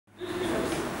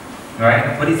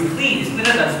right? But it's clean. It's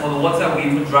cleaner than some of the water we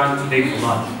even drank today for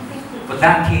lunch. But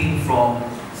that came from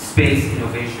space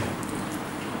innovation.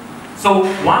 So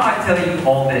why am I telling you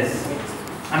all this?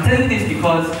 I'm telling you this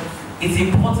because it's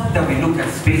important that we look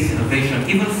at space innovation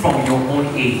even from your own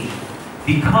age,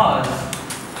 because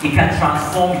it can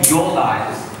transform your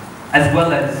lives as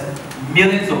well as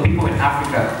millions of people in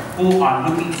Africa who are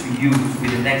looking to you to be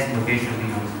the next innovation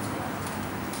leaders.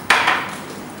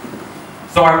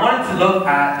 So I wanted to look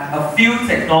at a few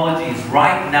technologies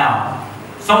right now.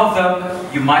 Some of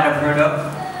them you might have heard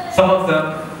of, some of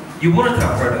them you wouldn't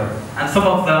have heard of, and some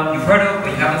of them you've heard of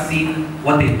but you haven't seen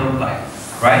what they look like,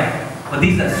 right? But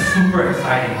these are super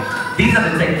exciting. These are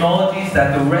the technologies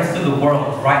that the rest of the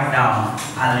world right now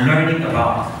are learning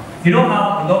about. You know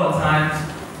how a lot of times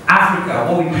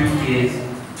Africa, what we do is,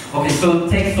 okay, so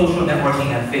take social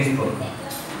networking and Facebook.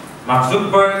 Mark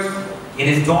Zuckerberg, in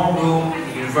his dorm room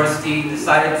in university,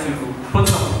 decided to put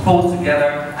some code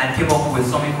together and came up with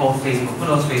something called Facebook. Who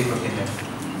knows Facebook in there?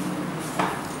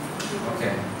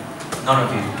 Okay, none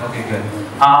of you. Okay, good.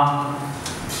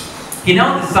 He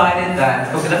now decided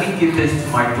that, okay, let me give this to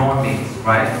my dorm mates,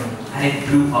 right? And it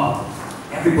blew up.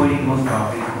 Everybody knows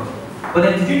about Facebook. But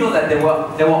then did you know that there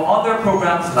were other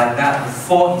programs like that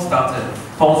before he started,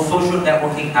 called social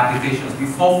networking applications,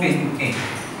 before Facebook came?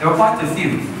 There were quite a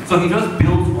few. So he just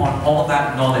built on all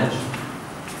that knowledge.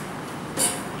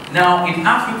 Now in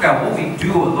Africa, what we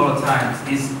do a lot of times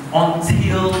is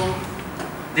until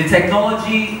the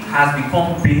technology has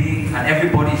become big and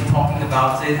everybody's talking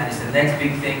about it and it's the next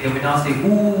big thing, they will now say,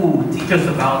 ooh, teach us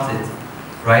about it,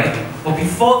 right? But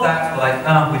before that, we're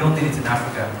like, we don't need it in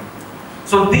Africa.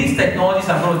 So these technologies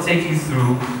I'm going to take you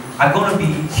through are going to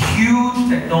be huge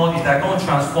technologies that are going to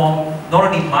transform not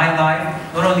only my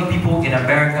life, not only people in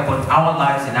America, but our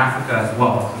lives in Africa as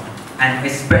well, and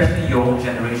especially your own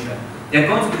generation. They're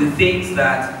going to be the things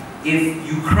that if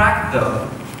you crack them,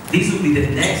 these will be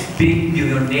the next big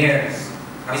billionaires.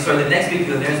 The next big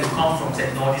billionaires will come from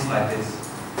technologies like this,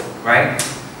 right?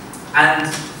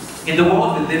 And in the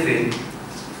world we live in,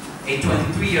 a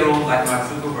 23-year-old like Mark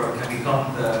Zuckerberg can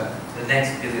become the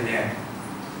next billionaire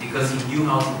because he knew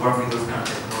how to work with those kind of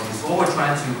technologies. So what we're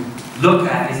trying to look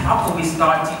at is how can we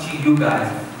start teaching you guys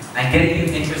and getting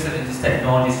you interested in this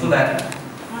technology so that,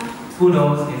 who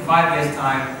knows, in 5 years'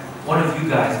 time, one of you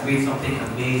guys creates something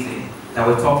amazing that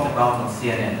we're talking about on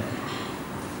CNN.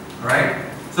 Alright?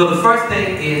 So the first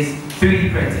thing is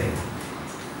 3D printing.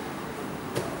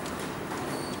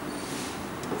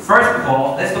 First of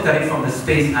all, let's look at it from the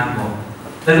space angle.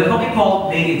 There's a company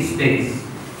called Made in Space,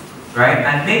 right?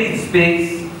 And Made in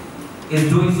Space is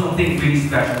doing something really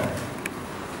special.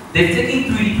 They've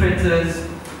taken 3D printers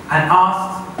and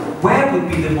asked where would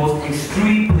be the most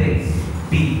extreme place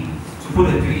be to put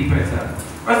a 3D printer.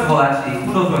 First of all, actually,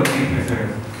 who knows what a 3D printer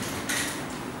is?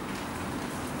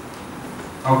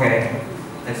 Okay,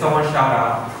 can someone shout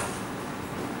out?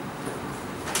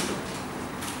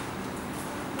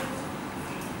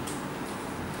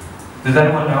 Does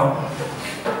anyone know?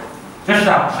 Just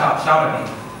shout at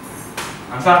me.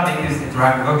 I'm trying to make this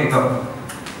interactive. Okay, go.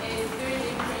 A 3D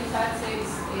printer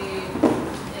takes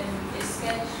a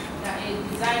sketch, a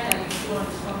design that you do on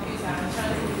the computer and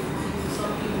turns it into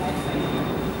something lifelike.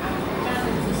 And turns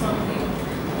it into something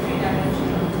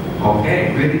three-dimensional. Okay,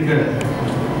 really good.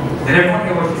 Did everyone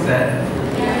hear what you said?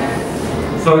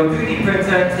 Yes. So a 3D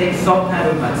printer takes some kind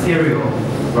of material,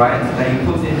 right, that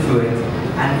you put into it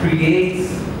and creates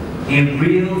a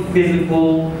real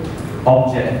physical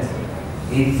object,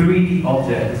 a 3D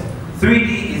object.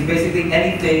 3D is basically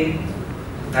anything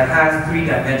that has 3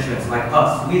 dimensions, like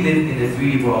us. We live in the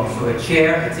 3D world, so a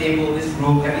chair, a table, this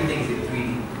room, everything is in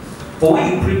 3D. But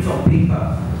when you print on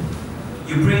paper,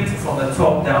 you print from the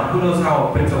top down. Who knows how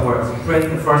a printer works? You print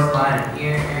the first line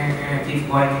and keeps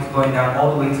going down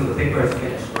all the way till the paper is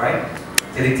finished, right?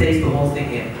 Till it takes the whole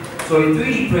thing in. So a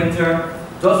 3D printer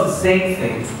does the same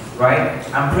thing, right?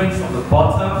 And prints from the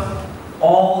bottom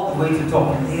all the way to the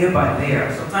top, layer by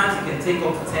layer. Sometimes it can take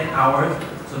up to 10 hours,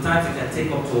 sometimes it can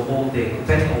take up to a whole day,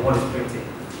 depending on what it's printing,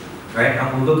 right?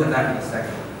 And we'll look at that in a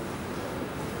second.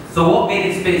 So what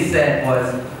Made in Space said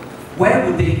was, where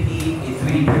would they need a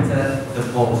 3D printer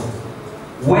the most?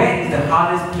 Where is the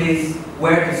hardest place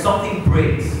where if something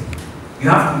breaks, you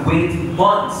have to wait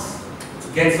months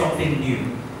to get something new,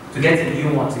 to get a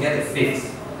new one, to get it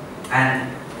fixed? And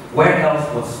where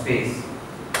else was space?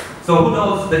 So who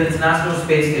knows the International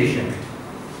Space Station?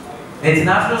 The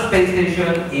International Space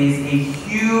Station is a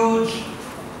huge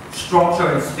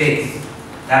structure in space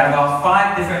that about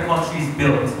 5 different countries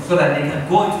built so that they can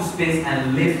go into space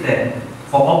and live there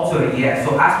for up to a year.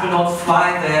 So astronauts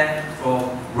fly there from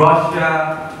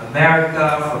Russia, America,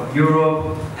 from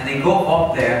Europe, and they go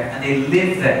up there and they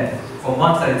live there for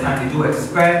months at a time. They do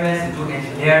experiments, they do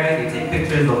engineering, they take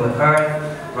pictures of the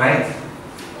Earth, right?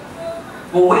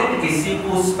 But when a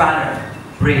simple spanner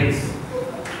breaks,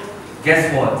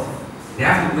 guess what? They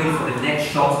have to wait for the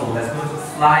next shuttle that's going to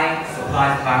fly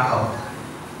supplies back up.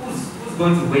 Who's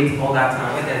going to wait all that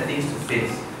time when there are things to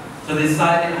fix? So they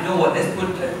decided, you know what, let's put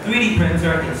a 3D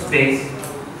printer in space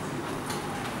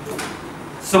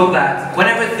so that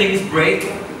whenever things break,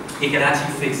 it can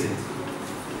actually fix it.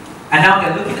 And now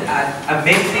they're looking at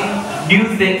amazing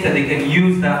new things that they can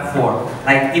use that for,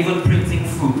 like even printing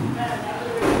food.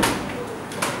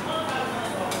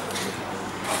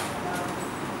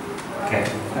 Okay,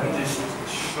 let me just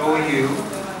show you.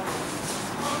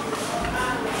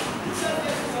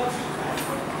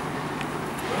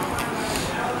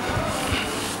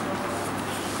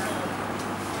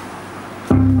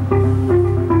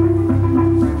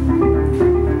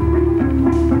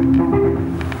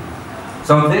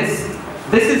 So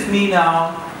this is me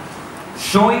now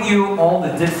showing you all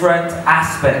the different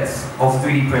aspects of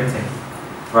 3D printing,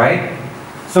 right?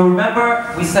 So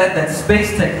remember, we said that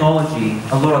space technology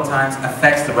a lot of times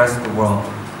affects the rest of the world.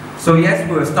 So yes,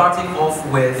 we were starting off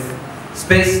with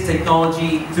space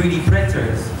technology, 3D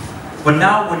printers, but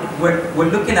now we're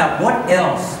looking at what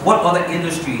else, what other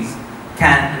industries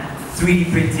can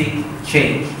 3D printing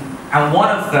change? And one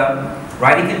of them,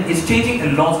 right, it's changing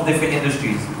a lot of different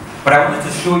industries, but I wanted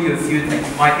to show you a few things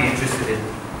you might be interested in.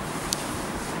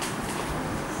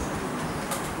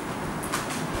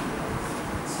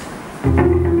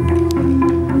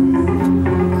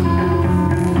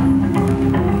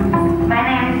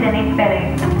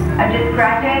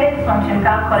 From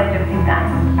College of Design.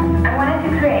 I wanted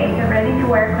to create a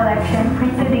ready-to-wear collection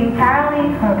printed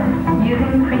entirely at home,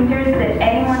 using printers that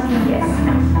anyone can get.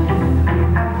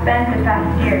 I've spent the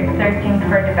past year searching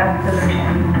for the best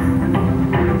solution.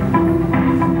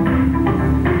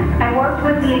 I worked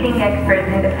with leading experts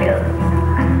in the field.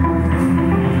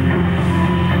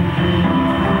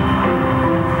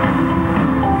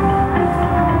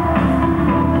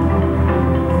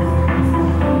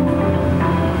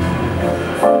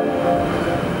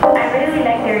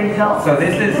 So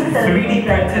this is 3D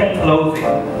printed clothing.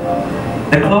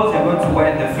 The clothes you're going to wear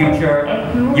in the future,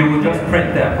 you will just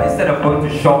print them instead of going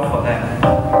to shop for them.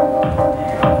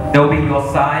 They'll be your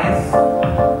size,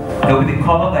 they'll be the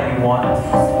color that you want.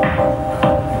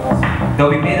 They'll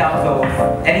be made out of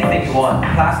anything you want,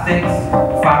 plastics,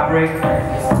 fabric.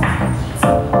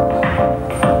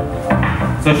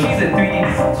 So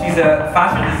she's a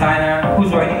fashion designer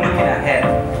who's already looking ahead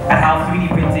at how 3D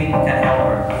printing can help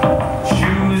her.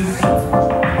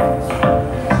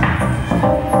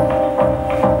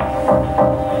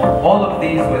 All of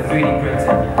these were 3D printed.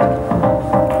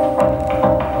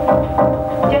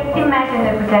 Just imagine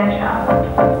the potential.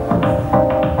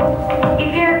 If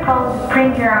you're called to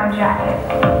print your own jacket,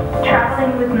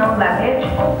 traveling with no luggage,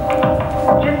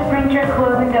 just print your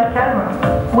clothes in the hotel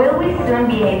room. Will we soon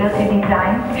be able to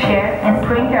design, share, and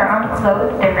print our own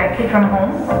clothes directly from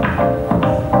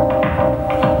home?